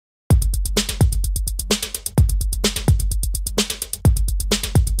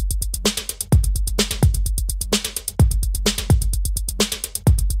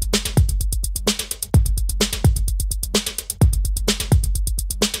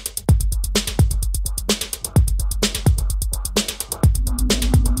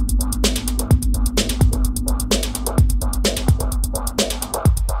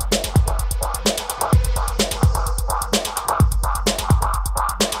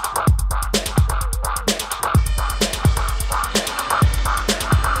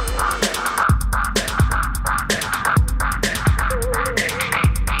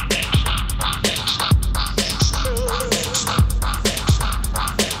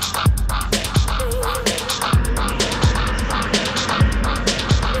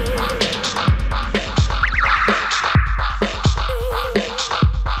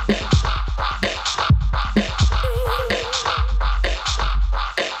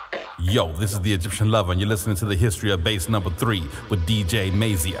Yo, this is the Egyptian Lover, and you're listening to the History of Bass #3 with DJ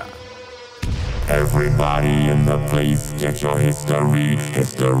Mesia. Everybody in the place, get your history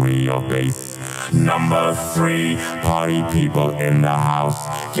of bass. #3, party people in the house,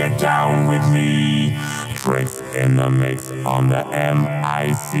 get down with me. Trix in the mix on the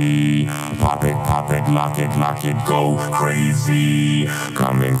MIC. Pop it, lock it, go crazy.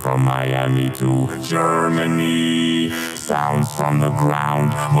 Coming from Miami to Germany. Sounds from the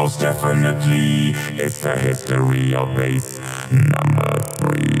ground, most definitely. It's the history of bass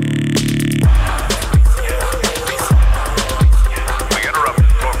 #3.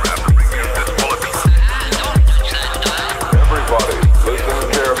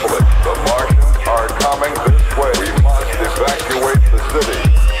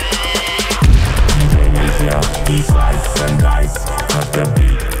 He slices and dice, cut the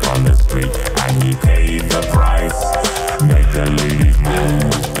beat from the street, and he paid the price. Make the ladies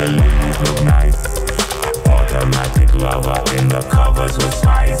move, the ladies look nice. Automatic lover in the covers with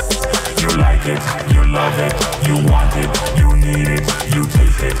spice. You like it, you love it, you want it, you need it, you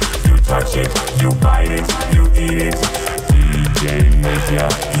taste it, you touch it, you bite it, you eat it. DJ Mesia,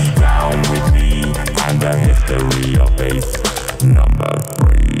 he down with me, and the history of bass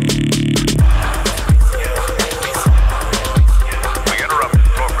 #3.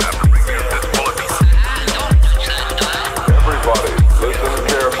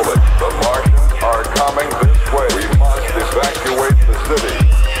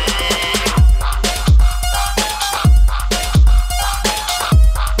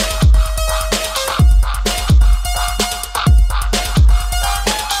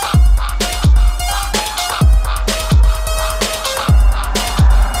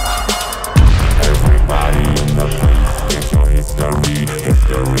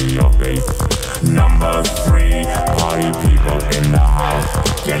 History of bass #3, party people in the house,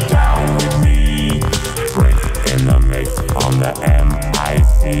 get down with me. Trix in the mix on the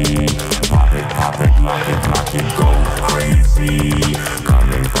MIC. Pop it, lock it, go crazy.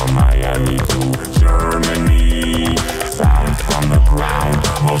 Coming from Miami to Germany. Sounds from the ground,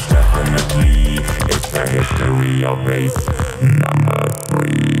 most definitely. It's the history of bass